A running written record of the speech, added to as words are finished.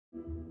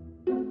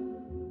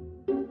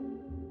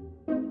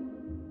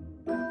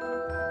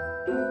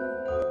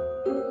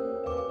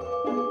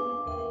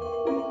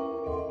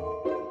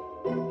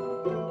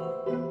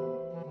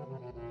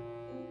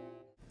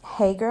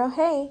Hey girl,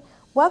 hey!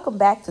 Welcome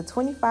back to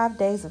 25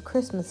 Days of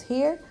Christmas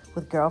here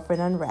with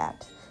Girlfriend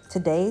Unwrapped.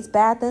 Today's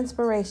bath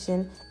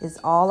inspiration is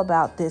all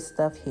about this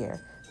stuff here,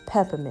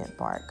 peppermint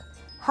bark.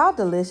 How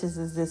delicious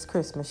is this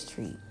Christmas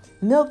treat?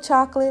 Milk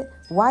chocolate,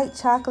 white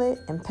chocolate,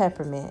 and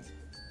peppermint.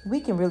 We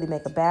can really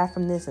make a bath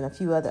from this and a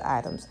few other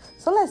items,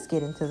 so let's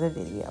get into the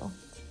video.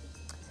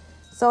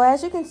 So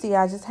as you can see,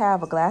 I just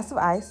have a glass of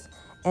ice.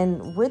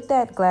 And with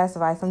that glass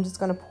of ice, I'm just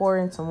going to pour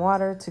in some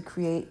water to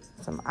create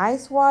some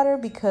ice water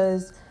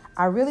because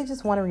I really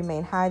just want to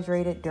remain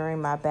hydrated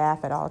during my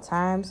bath at all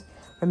times.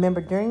 Remember,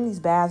 during these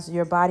baths,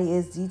 your body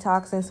is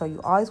detoxing, so you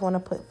always want to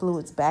put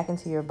fluids back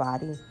into your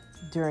body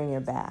during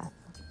your bath.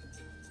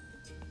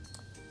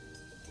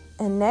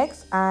 And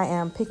next, I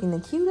am picking the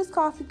cutest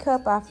coffee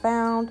cup I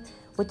found,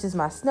 which is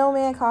my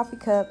snowman coffee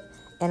cup.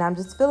 And I'm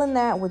just filling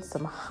that with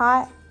some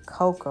hot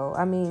cocoa.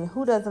 I mean,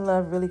 who doesn't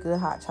love really good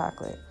hot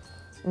chocolate?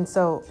 And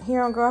so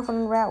here on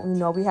Girlfriend Unwrapped, we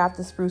know we have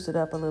to spruce it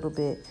up a little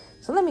bit.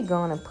 So let me go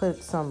on and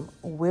put some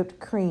whipped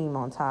cream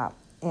on top.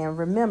 And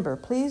remember,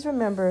 please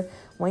remember,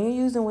 when you're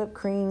using whipped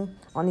cream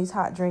on these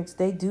hot drinks,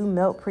 they do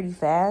melt pretty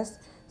fast.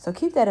 So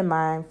keep that in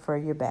mind for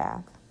your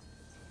bath.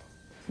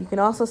 You can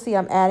also see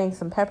I'm adding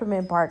some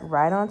peppermint bark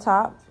right on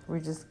top.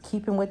 We're just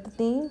keeping with the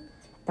theme,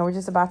 and we're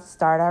just about to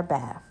start our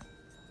bath.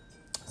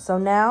 So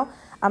now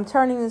I'm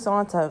turning this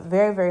on to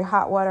very, very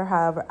hot water.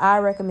 However, I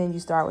recommend you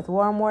start with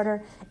warm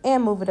water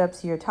and move it up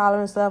to your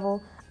tolerance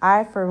level.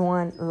 I, for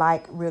one,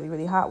 like really,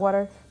 really hot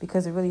water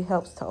because it really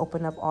helps to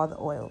open up all the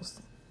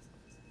oils.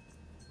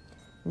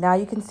 Now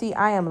you can see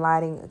I am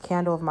lighting a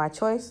candle of my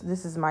choice.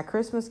 This is my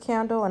Christmas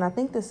candle, and I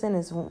think the scent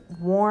is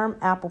warm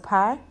apple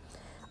pie.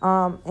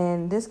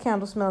 And this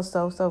candle smells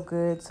so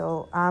good.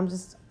 So I'm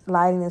just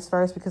lighting this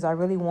first because I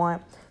really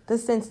want the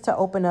scents to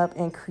open up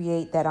and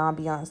create that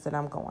ambiance that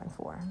I'm going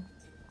for.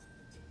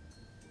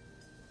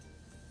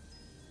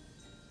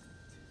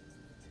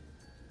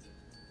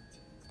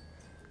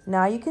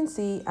 Now you can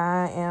see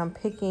I am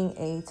picking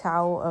a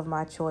towel of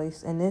my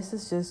choice, and this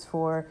is just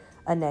for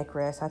a neck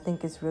rest. I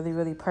think it's really,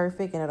 really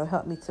perfect, and it'll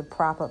help me to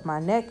prop up my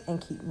neck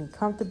and keep me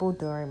comfortable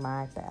during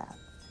my bath.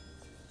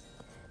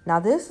 Now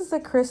this is a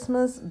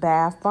Christmas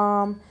bath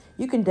bomb.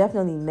 You can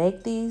definitely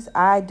make these.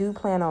 I do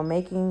plan on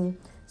making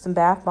some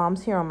bath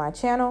bombs here on my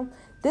channel.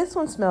 This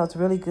one smells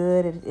really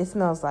good. It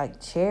smells like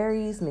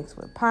cherries mixed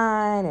with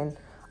pine and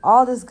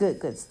all this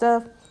good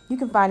stuff. You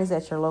can find these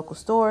at your local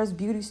stores,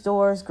 beauty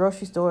stores,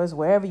 grocery stores,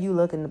 wherever you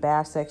look in the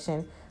bath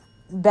section.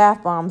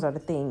 Bath bombs are the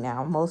thing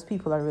now. Most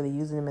people are really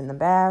using them in the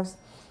baths,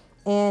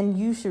 and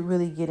you should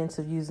really get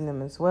into using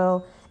them as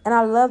well. And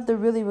I love the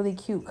really, really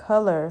cute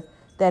color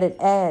that it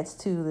adds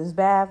to this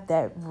bath,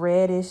 that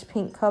reddish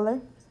pink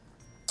color.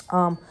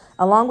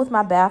 Along with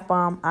my bath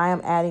bomb, I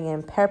am adding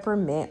in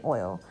peppermint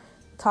oil.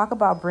 Talk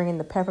about bringing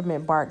the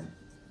peppermint bark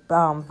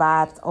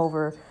vibes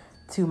over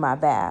to my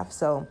bath.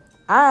 So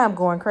I am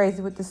going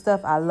crazy with this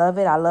stuff. I love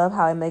it. I love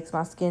how it makes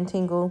my skin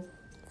tingle.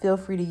 Feel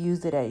free to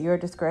use it at your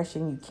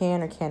discretion. You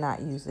can or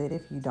cannot use it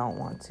if you don't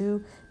want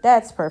to.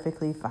 That's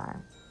perfectly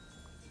fine.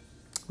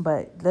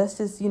 But let's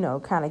just,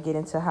 kind of get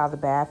into how the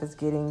bath is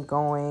getting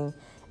going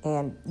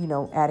and,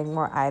 adding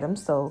more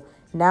items. So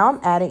now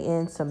I'm adding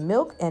in some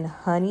milk and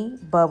honey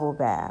bubble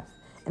bath.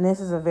 And this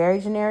is a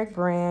very generic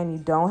brand. You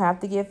don't have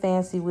to get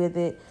fancy with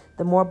it.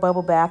 The more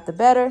bubble bath, the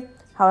better.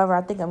 However,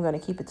 I think I'm going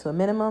to keep it to a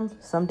minimum.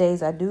 Some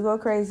days I do go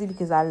crazy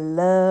because I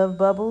love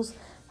bubbles.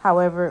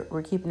 However,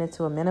 we're keeping it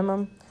to a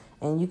minimum.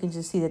 And you can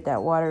just see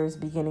that water is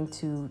beginning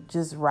to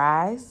just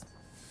rise.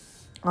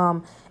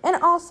 And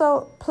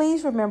also,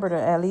 please remember to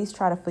at least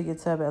try to fill your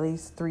tub at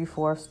least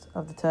 3/4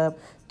 of the tub.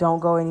 Don't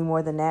go any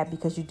more than that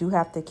because you do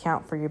have to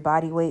account for your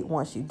body weight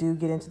once you do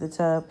get into the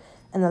tub.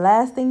 And the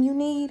last thing you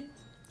need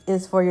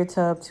is for your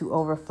tub to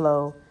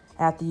overflow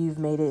after you've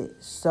made it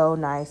so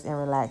nice and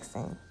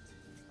relaxing.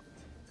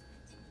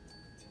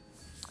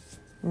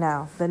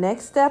 Now, the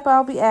next step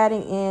I'll be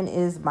adding in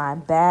is my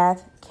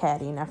bath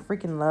caddy. And I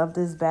freaking love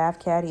this bath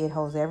caddy. It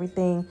holds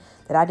everything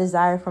that I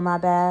desire for my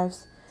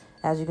baths.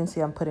 As you can see,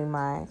 I'm putting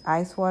my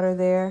ice water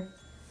there,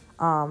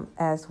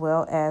 as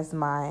well as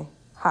my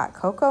hot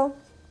cocoa.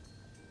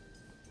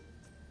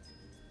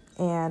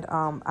 And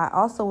I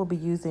also will be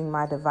using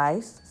my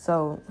device.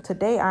 So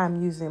today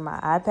I'm using my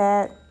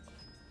iPad.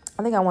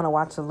 I think I want to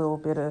watch a little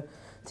bit of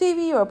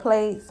TV or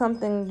play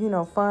something,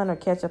 fun or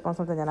catch up on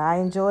something that I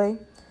enjoy.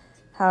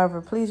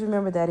 However, please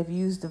remember that if you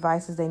use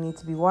devices, they need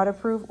to be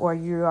waterproof or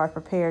you are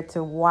prepared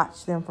to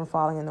watch them from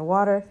falling in the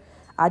water.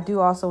 I do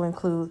also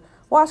include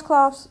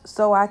washcloths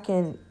so I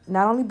can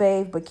not only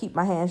bathe, but keep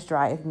my hands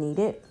dry if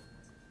needed.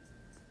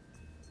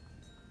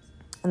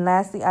 And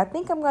lastly, I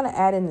think I'm going to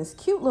add in this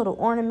cute little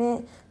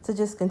ornament to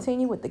just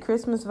continue with the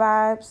Christmas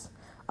vibes.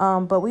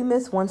 But we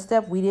missed one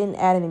step. We didn't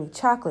add in any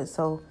chocolate.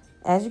 So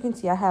as you can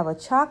see, I have a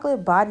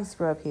chocolate body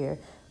scrub here.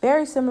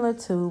 Very similar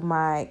to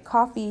my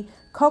coffee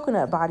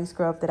coconut body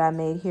scrub that I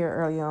made here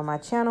earlier on my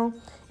channel.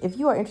 If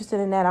you are interested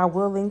in that, I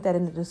will link that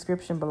in the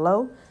description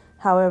below.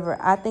 However,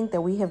 I think that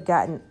we have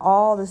gotten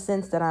all the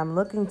scents that I'm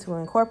looking to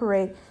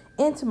incorporate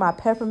into my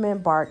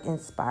peppermint bark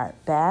inspired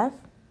bath.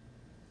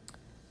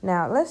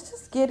 Now, let's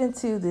just get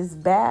into this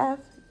bath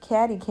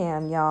caddy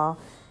cam, y'all.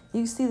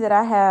 You see that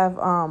I have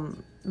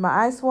my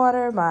ice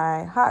water,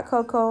 my hot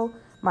cocoa,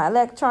 my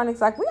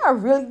electronics. Like, we are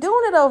really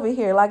doing it over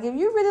here. Like, if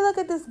you really look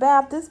at this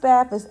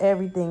bath is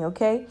everything,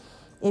 okay?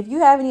 If you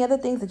have any other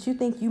things that you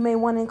think you may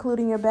want to include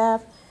in your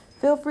bath,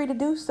 feel free to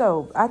do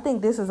so. I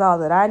think this is all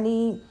that I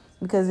need,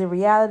 because in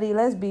reality,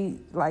 let's be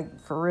like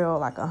for real,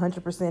 like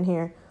 100%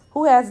 here.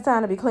 Who has the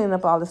time to be cleaning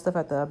up all this stuff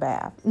after a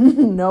bath?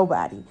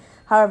 Nobody.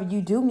 However,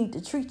 you do need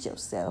to treat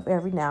yourself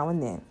every now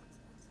and then.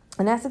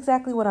 And that's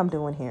exactly what I'm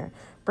doing here.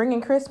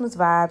 Bringing Christmas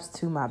vibes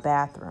to my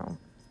bathroom.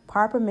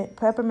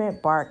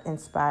 Peppermint bark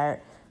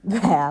inspired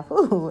bath.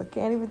 Ooh, I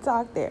can't even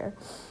talk there.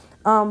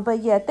 But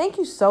yeah, thank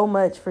you so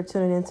much for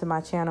tuning into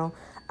my channel.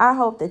 I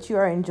hope that you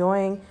are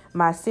enjoying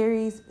my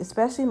series,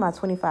 especially my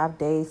 25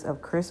 days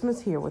of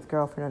Christmas here with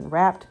Girlfriend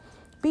Unwrapped.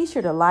 Be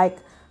sure to like,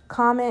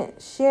 comment,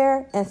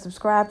 share, and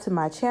subscribe to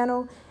my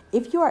channel.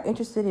 If you are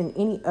interested in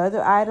any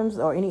other items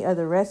or any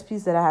other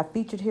recipes that I have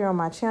featured here on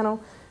my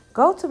channel,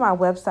 go to my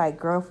website,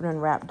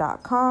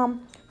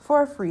 girlfriendunwrapped.com,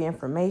 for free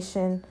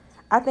information.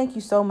 I thank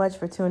you so much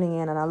for tuning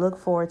in, and I look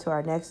forward to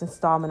our next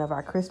installment of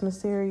our Christmas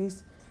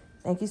series.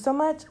 Thank you so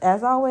much.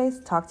 As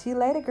always, talk to you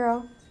later,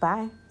 girl.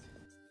 Bye.